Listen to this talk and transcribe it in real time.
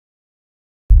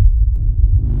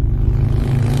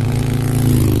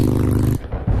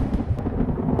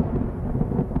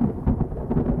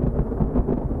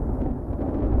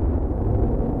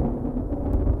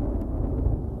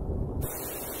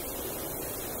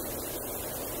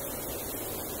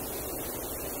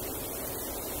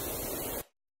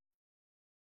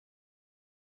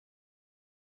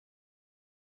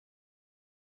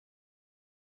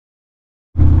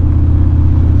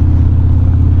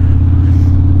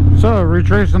So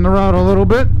retracing the route a little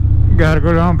bit, gotta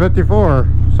go down 54.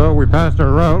 So we passed our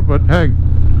route, but hey,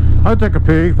 I took a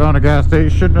peek, found a gas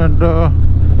station, and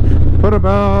put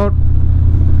about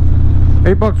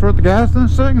 $8 worth of gas in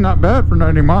this thing. Not bad for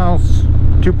 90 miles.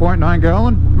 2.9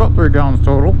 gallon, about 3 gallons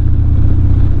total.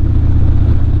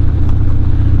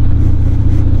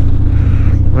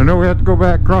 I know we have to go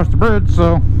back across the bridge,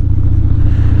 so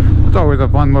it's always a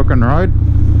fun looking ride.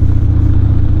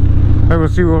 I will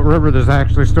see what river this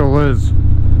actually still is.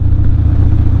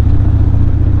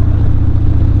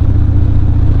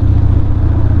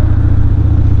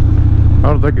 I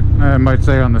don't think it might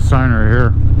say on the sign right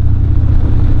here.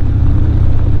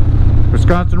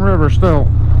 Wisconsin River still.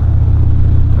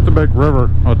 It's a big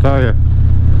river, I'll tell you.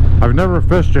 I've never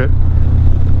fished it.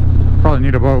 Probably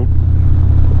need a boat.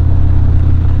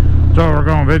 So we're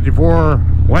going 54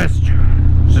 west,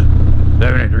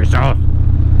 73 south.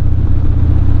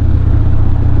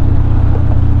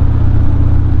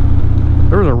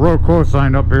 There was a road close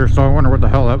sign up here, so I wonder what the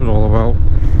hell that was all about.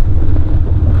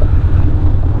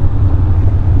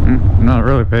 Not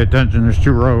really pay attention, there's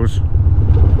 2 rows. You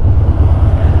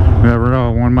never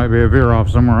know, one might be a veer off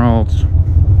somewhere else.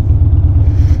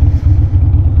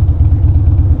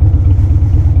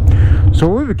 So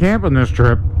we've been camping this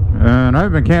trip, and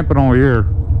I've been camping all year.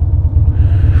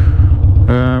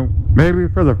 Maybe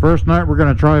for the first night we're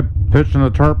going to try pitching the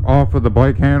tarp off of the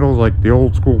bike handles like the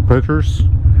old school pitchers.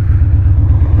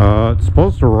 It's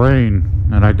supposed to rain,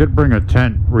 and I did bring a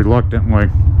tent reluctantly.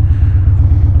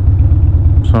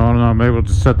 So I don't know, maybe we'll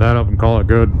just set that up and call it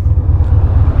good.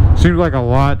 Seems like a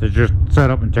lot to just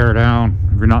set up and tear down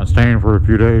if you're not staying for a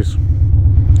few days.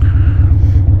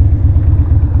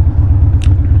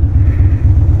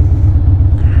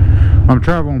 I'm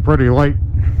traveling pretty light,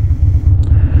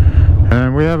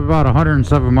 and we have about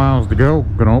 107 miles to go.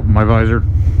 Gonna open my visor.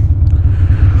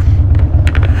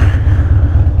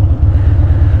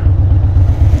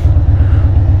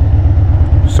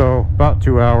 So about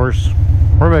 2 hours.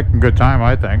 We're making good time,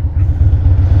 I think.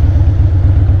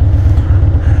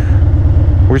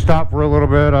 We stopped for a little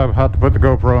bit. I've had to put the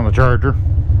GoPro on the charger.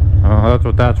 That's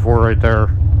what that's for right there.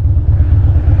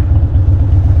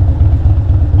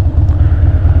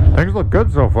 Things look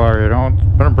good so far, you know. It's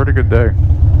been a pretty good day.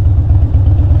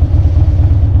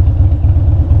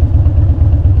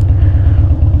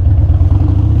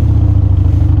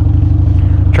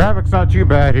 Traffic's not too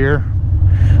bad here.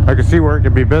 I can see where it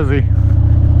could be busy.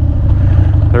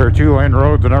 There are 2-lane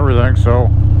roads and everything, so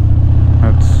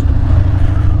it's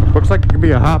looks like it could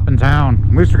be a hopping town.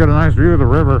 At least we got a nice view of the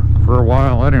river for a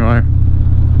while anyway.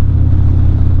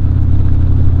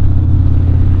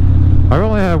 I've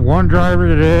only had one driver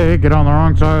today get on the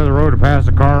wrong side of the road to pass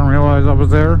a car and realize I was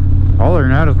there. Other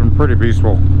than that, it's been pretty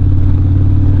peaceful.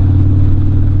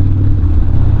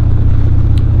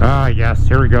 Ah, yes,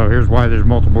 here we go. Here's why there's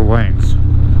multiple lanes.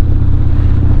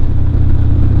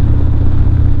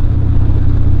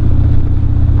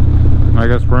 I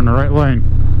guess we're in the right lane.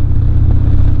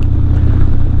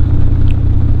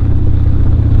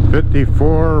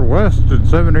 54 west and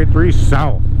 73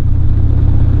 south.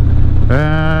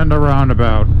 And a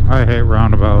roundabout. I hate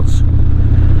roundabouts.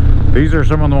 These are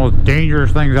some of the most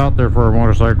dangerous things out there for a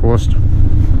motorcyclist.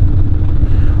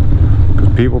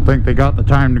 Because people think they got the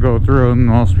time to go through and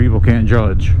most people can't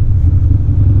judge.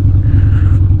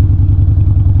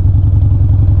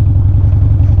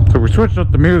 So we switched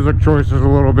up the music choices a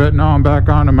little bit. Now I'm back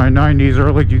onto my 90s,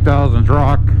 early 2000s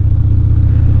rock.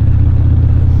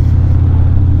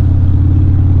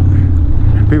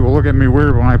 People look at me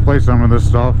weird when I play some of this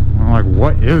stuff. I'm like,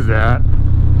 what is that?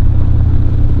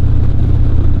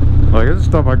 Like, this is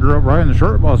stuff I grew up riding the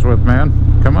short bus with, man.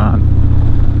 Come on.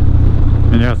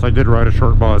 And yes, I did ride a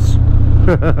short bus.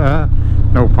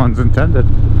 No puns intended.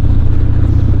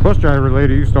 Bus driver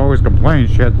lady used to always complain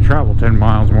she had to travel 10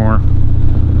 miles more.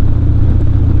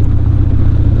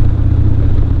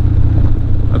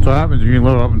 That's what happens when you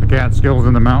live up in the Catskills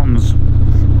in the mountains.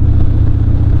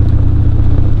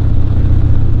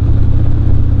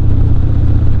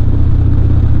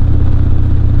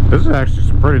 This is actually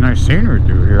some pretty nice scenery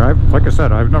through here. Like I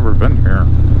said, I've never been here.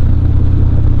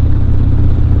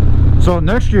 So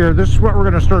next year, this is what we're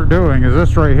going to start doing, is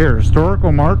this right here.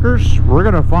 Historical markers. We're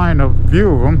going to find a few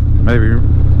of them, maybe.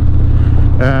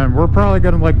 And we're probably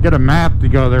going to like get a map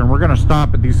together, and we're going to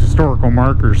stop at these historical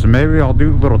markers. And maybe I'll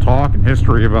do a little talk and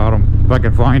history about them, if I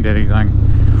can find anything.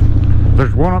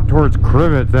 There's one up towards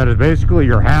Crivet that is basically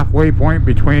your halfway point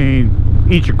between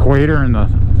each equator and the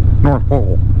North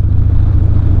Pole.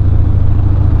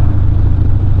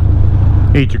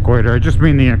 Each equator, I just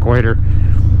mean the equator,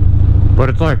 but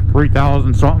it's like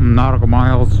 3,000 something nautical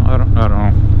miles. I don't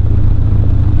know.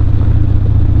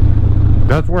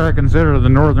 That's where I consider the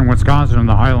northern Wisconsin and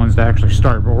the Highlands to actually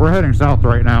start, but we're heading south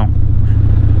right now.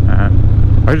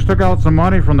 I just took out some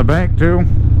money from the bank too.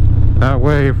 That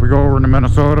way, if we go over to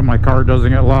Minnesota, my card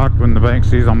doesn't get locked when the bank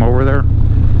sees I'm over there.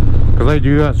 Because they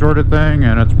do that sort of thing,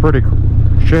 and it's pretty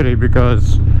shitty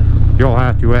because you'll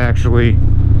have to actually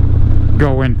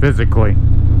go in physically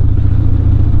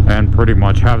and pretty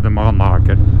much have them unlock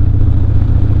it.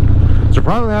 So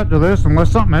probably after this,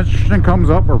 unless something interesting comes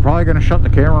up, we're probably going to shut the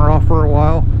camera off for a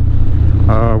while.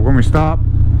 When we stop,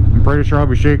 I'm pretty sure I'll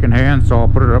be shaking hands, so I'll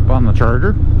put it up on the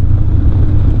charger.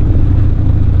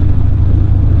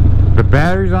 The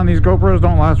batteries on these GoPros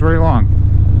don't last very long,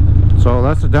 so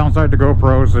that's the downside to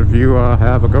GoPros if you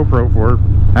have a GoPro for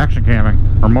action camming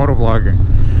or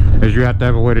motovlogging, is you have to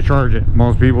have a way to charge it.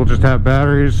 Most people just have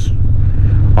batteries.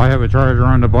 I have a charger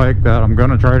on the bike that I'm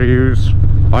gonna try to use.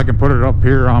 I can put it up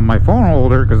here on my phone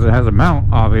holder because it has a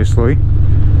mount, obviously,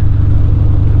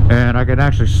 and I can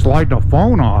actually slide the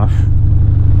phone off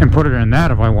and put it in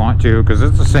that if I want to, because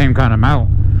it's the same kind of mount.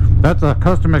 That's a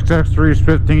Custom X3's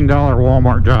 $15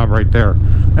 Walmart job right there.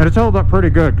 And it's held up pretty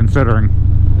good considering.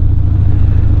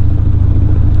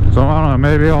 So I don't know,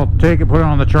 maybe I'll take it, put it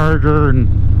on the charger,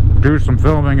 and do some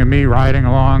filming of me riding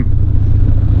along.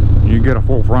 You can get a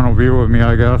full frontal view of me,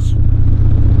 I guess.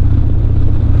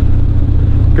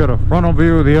 Get a frontal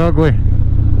view of the ugly.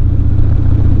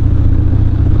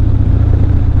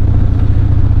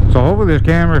 So hopefully this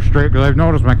camera's straight, because I've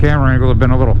noticed my camera angles have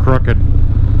been a little crooked.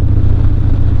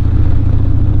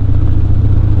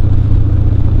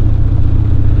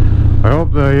 I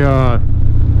hope the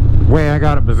way I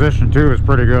got it positioned too is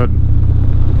pretty good.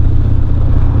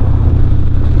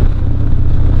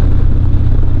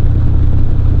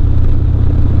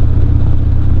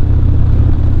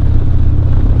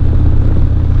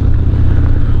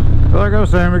 Like I was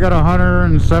saying, we got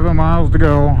 107 miles to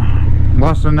go.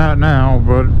 Less than that now,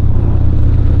 but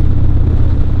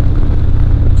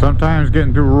sometimes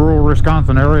getting through rural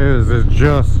Wisconsin areas is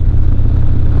just,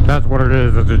 that's what it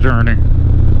is, it's a journey.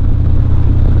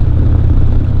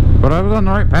 But I was on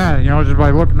the right path, you know, just by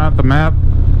looking at the map.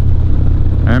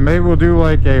 And maybe we'll do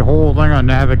like a whole thing on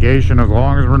navigation as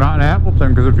long as we're not in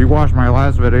Appleton, because if you watched my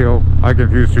last video, I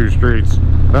confused two streets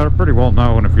that are pretty well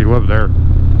known if you live there.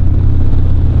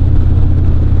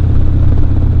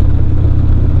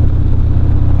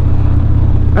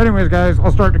 Anyways, guys,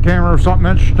 I'll start the camera if something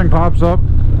interesting pops up.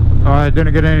 I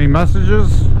didn't get any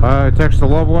messages. I texted the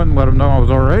loved one, let them know I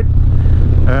was alright.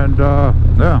 And,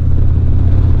 yeah.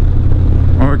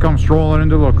 When we come strolling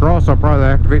into La Crosse, I'll probably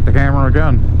activate the camera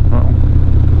again. So,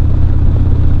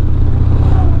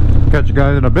 catch you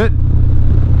guys in a bit.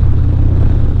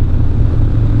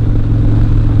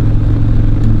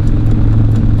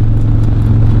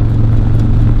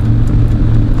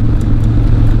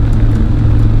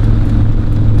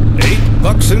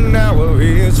 $8 an hour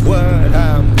is what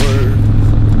I'm worth.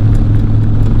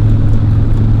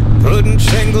 Putting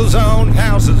shingles on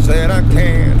houses that I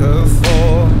can't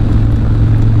afford.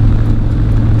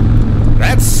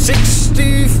 That's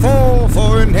 64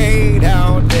 for an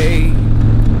 8-hour day.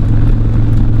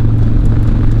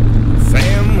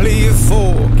 Family of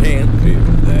 4 can't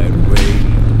live that way.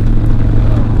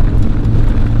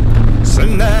 So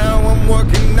now I'm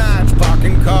working nights,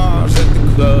 parking cars at the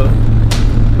club.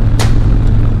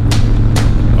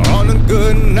 On a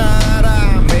good night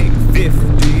I make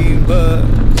 $50.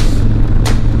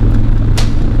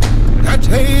 I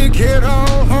take it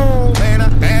all home and I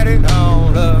add it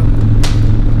all up.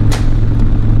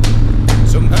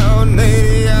 Somehow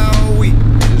lately I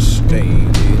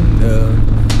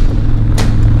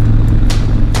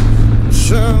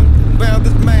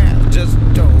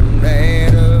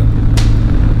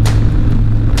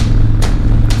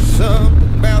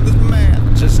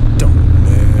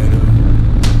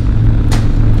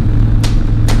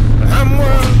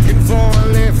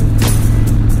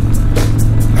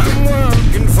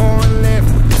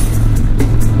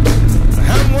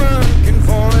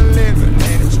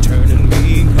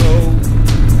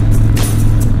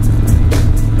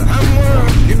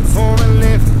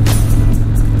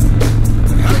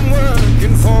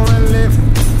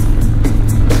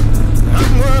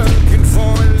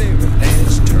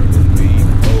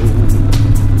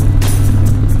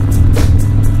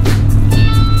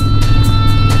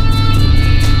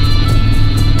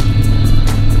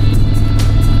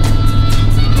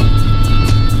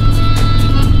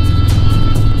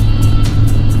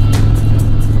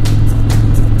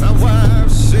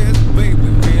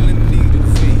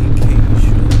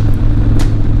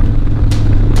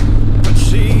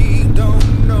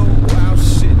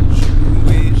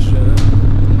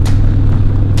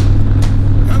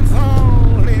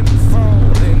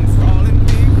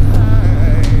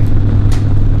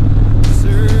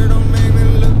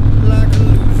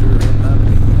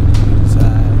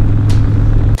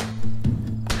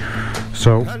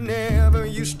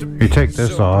take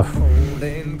this off,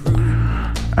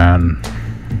 and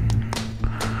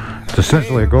it's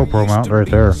essentially a GoPro mount right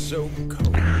there. So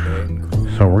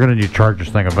we're gonna need to charge this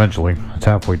thing eventually. It's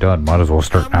halfway done. Might as well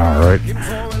start now, right?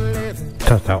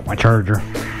 Test out my charger,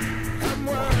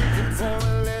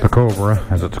 the Cobra,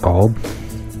 as it's called,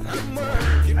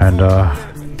 and I'm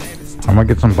gonna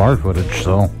get some bar footage.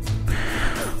 So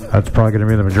that's probably gonna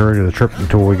be the majority of the trip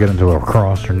until we get into a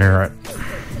cross or near it.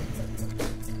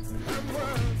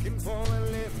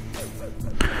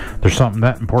 If there's something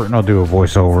that important, I'll do a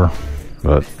voiceover,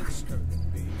 but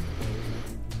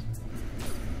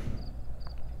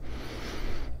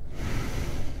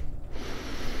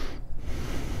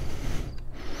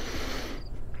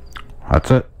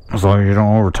that's it. As long as you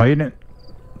don't over tighten it,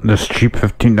 this cheap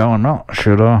 $15 mount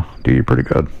should do you pretty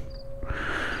good.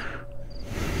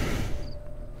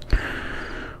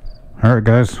 Alright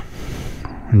guys,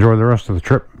 enjoy the rest of the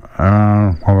trip.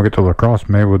 When we get to La Crosse,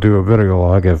 maybe we'll do a video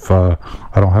log if I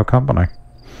don't have company.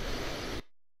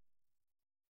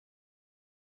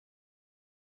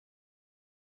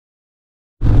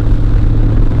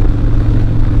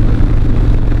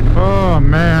 Oh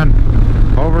man,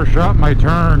 overshot my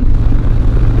turn.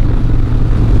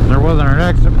 There wasn't an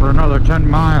exit for another 10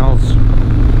 miles.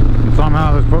 And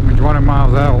somehow this put me 20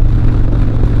 miles out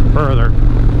further.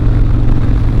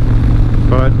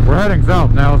 But we're heading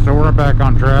south now, so we're back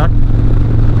on track.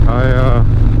 I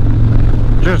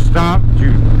just stopped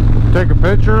to take a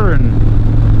picture and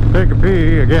take a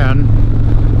pee again.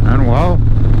 And well,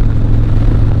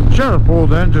 sheriff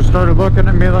pulled in, just started looking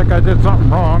at me like I did something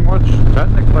wrong, which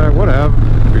technically I would have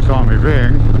if he saw me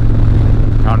being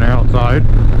on the outside.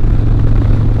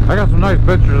 I got some nice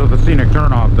pictures of the scenic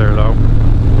turnoff there though.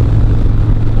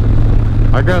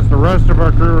 I guess the rest of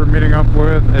our crew we're meeting up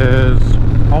with is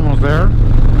almost there.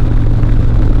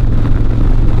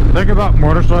 The thing about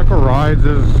motorcycle rides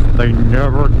is they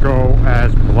never go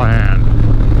as planned.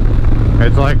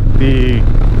 It's like the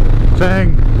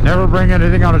saying, never bring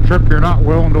anything on a trip you're not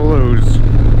willing to lose.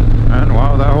 And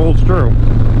wow, that holds true.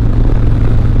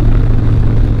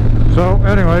 So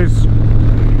anyways,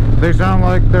 they sound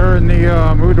like they're in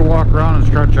the mood to walk around and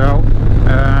stretch out.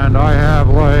 And I have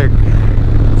like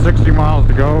 60 miles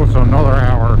to go, so another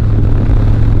hour.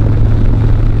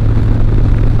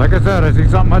 Like I said, I see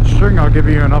something on string, I'll give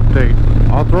you an update.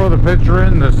 I'll throw the picture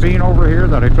in the scene over here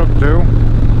that I took too.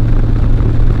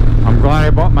 I'm glad I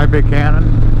bought my big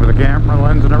Canon with a camera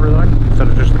lens and everything, instead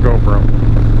of just the GoPro.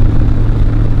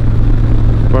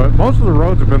 But most of the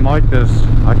roads have been like this.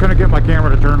 I couldn't get my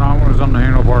camera to turn on when it was on the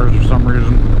handlebars for some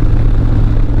reason.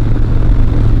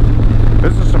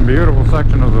 This is some beautiful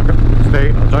section of the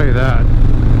state, I'll tell you that.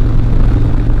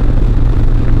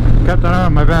 Kept an eye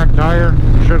on my back tire.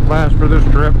 Should last for this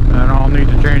trip, and I'll need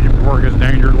to change it before it gets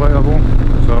danger level.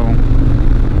 So,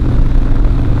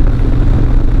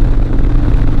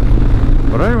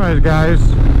 but anyways, guys,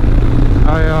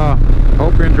 I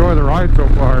hope you enjoy the ride so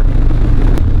far.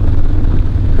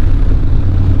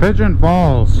 Pigeon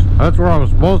Falls. That's where I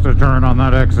was supposed to turn on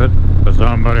that exit, but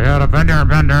somebody had a fender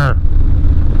bender.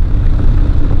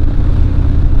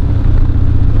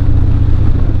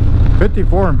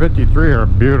 '54 and '53 are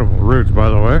beautiful routes, by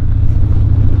the way.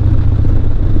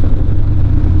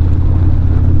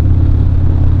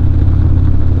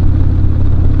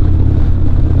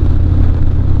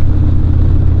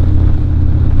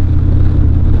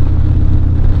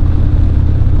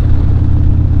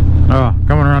 Oh,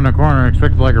 coming around the corner, I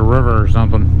expected like a river or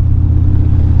something.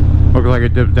 Looks like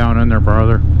it dips down in there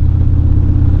farther.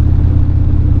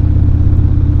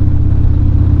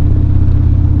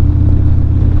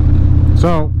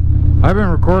 So, I've been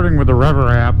recording with the Rever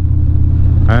app,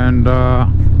 and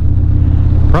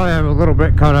probably have a little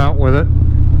bit cut out with it.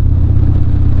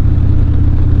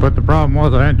 But the problem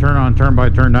was I didn't turn on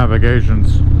turn-by-turn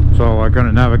navigations, so I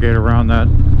couldn't navigate around that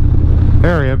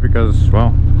area because,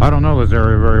 well, I don't know this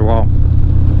area very well.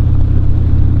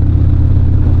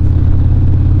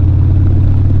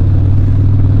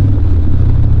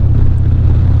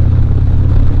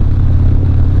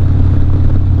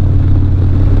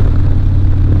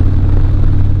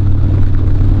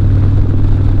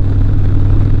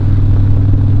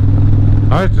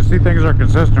 Nice to see things are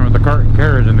consistent with the cart and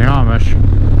carriage and the Amish.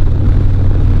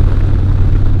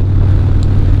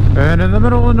 And in the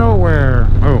middle of nowhere,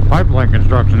 oh, pipeline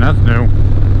construction, that's new.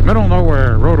 Middle of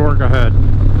nowhere, road work ahead.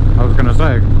 I was gonna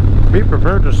say, be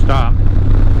prepared to stop.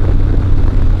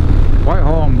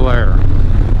 Whitehall and Blair.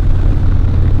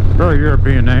 Very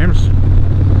European names.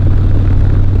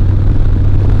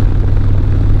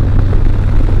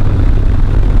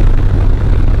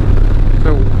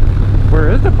 So, where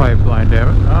is the pipeline, damn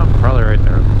it? Oh, probably right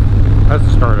there. That's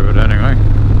the start of it anyway. I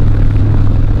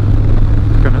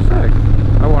was gonna say,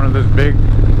 I wanted this big,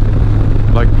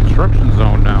 like, construction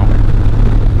zone now.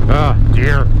 Ah,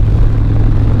 dear.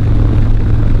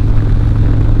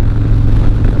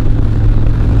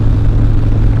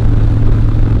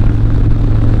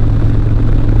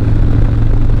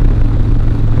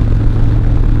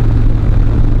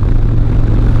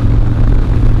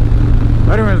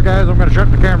 Anyways, guys, I'm gonna shut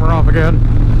the camera off again.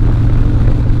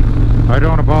 I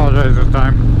don't apologize this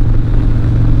time.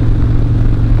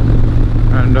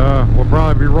 And we'll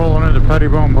probably be rolling into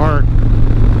Pettibone Park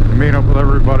and meet up with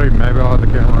everybody. Maybe I'll have the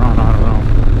camera on, I don't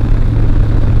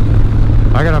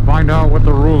know. I gotta find out what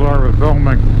the rules are with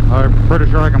filming. I'm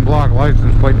pretty sure I can block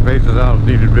license plate faces out if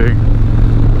needed be.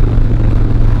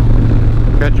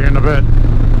 Catch you in a bit.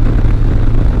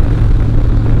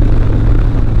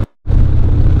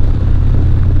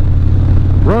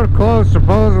 Road closed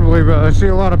supposedly, but I see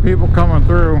a lot of people coming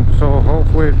through, so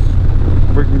hopefully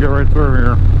we can get right through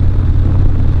here.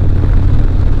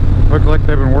 Looks like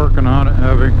they've been working on it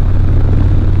heavy.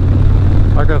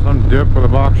 I got some dip with a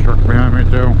box truck behind me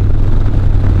too.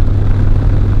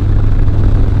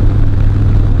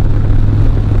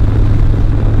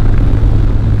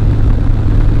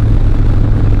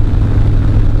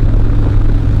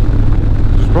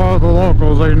 Just follow the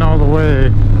locals, they know the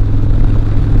way.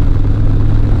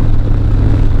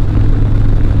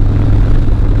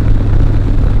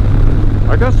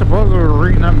 I guess supposedly we're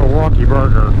eating that Milwaukee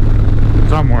burger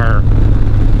somewhere.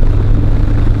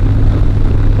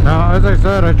 Now, as I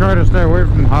said, I try to stay away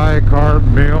from high carb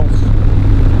meals.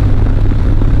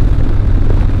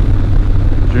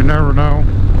 But you never know.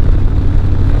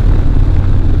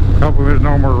 Hopefully there's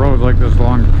no more roads like this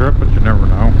along the trip, but you never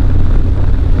know.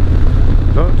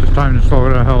 So it's just time to slow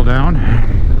the hell down.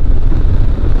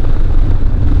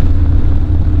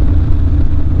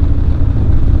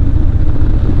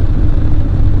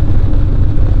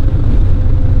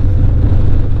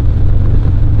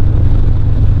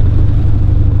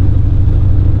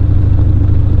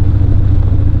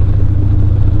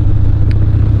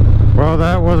 Well,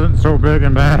 that wasn't so big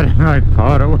and bad as I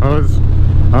thought it was.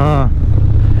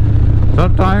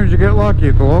 Sometimes you get lucky.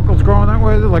 If the locals going that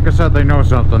way, like I said, they know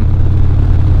something.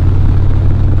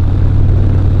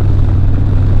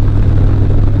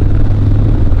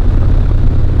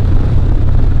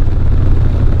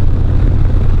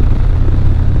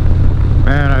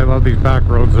 Man, I love these back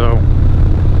roads though.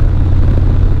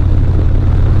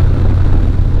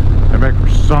 They make for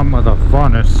some of the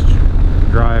funnest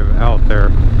drive out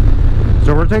there.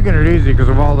 So we're taking it easy because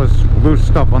of all this loose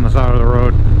stuff on the side of the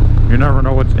road. You never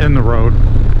know what's in the road.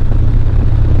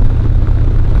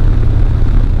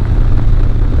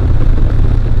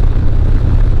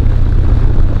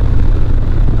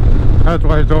 That's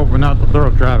why it's open out to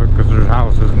thorough traffic, because there's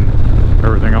houses and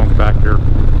everything else back here.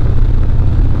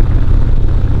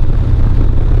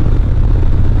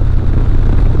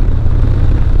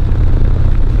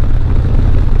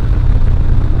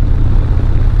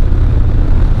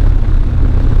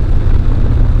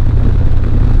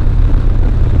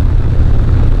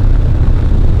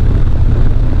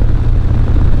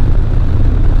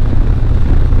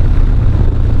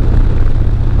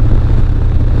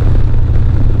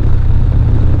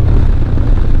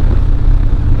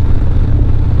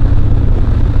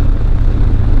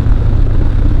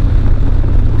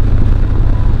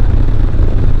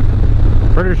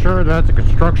 Pretty sure that's a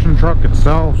construction truck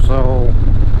itself, so,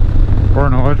 or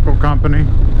an electrical company.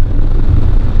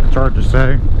 It's hard to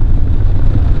say.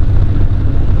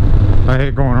 I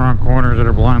hate going around corners that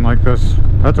are blind like this.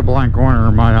 That's a blind corner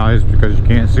in my eyes because you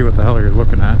can't see what the hell you're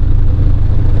looking at.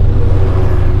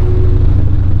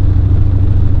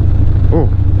 Oh,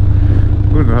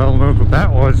 who the hell knows what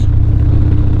that was?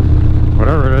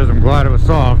 Whatever it is, I'm glad it was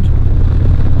soft.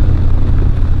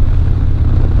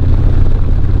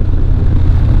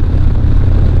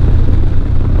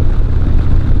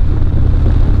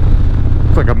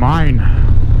 It's like a mine.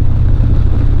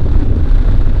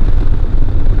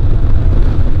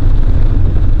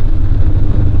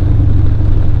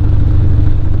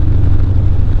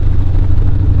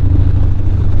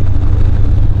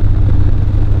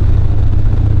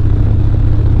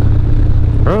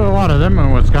 There's a lot of them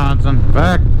in Wisconsin. In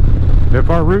fact, if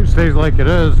our route stays like it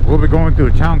is, we'll be going through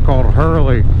a town called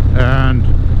Hurley, and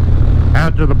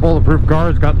after the bulletproof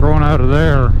guards got thrown out of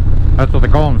there, that's what they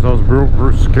call themselves,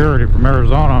 bulletproof security from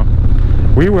Arizona.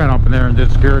 We went up in there and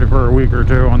did security for a week or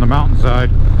two on the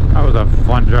mountainside. That was a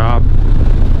fun job.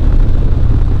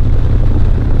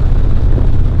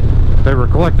 They were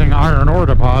collecting iron ore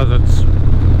deposits.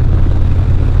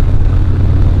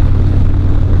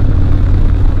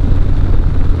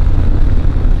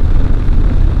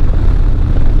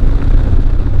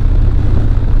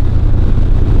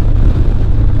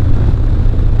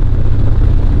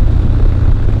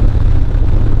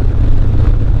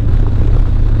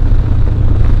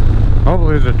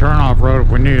 use a turnoff road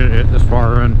if we needed it this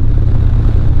far in.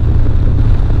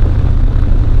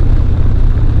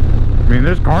 I mean,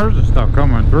 there's cars and stuff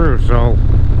coming through, so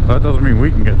that doesn't mean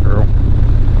we can get through.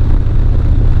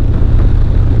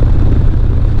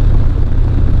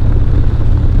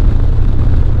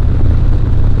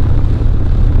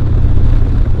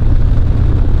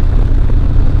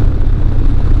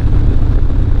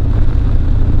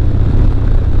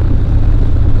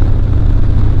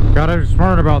 Gotta be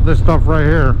smart about this stuff right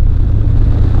here.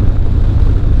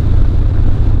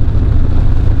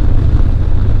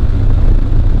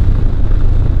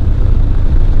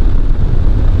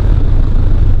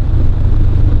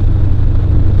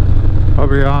 I'll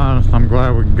be honest, I'm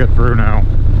glad we can get through now.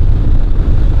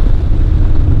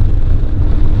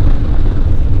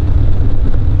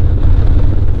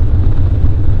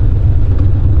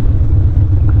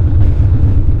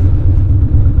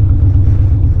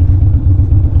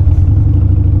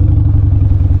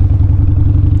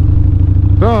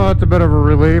 So it's a bit of a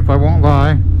relief, I won't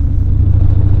lie.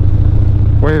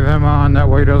 Wave him on, that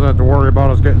way he doesn't have to worry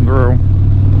about us getting through.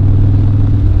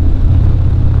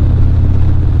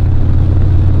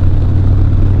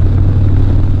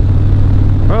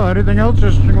 Well, anything else,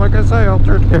 just like I say, I'll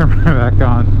turn the camera back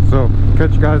on. So,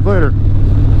 catch you guys later.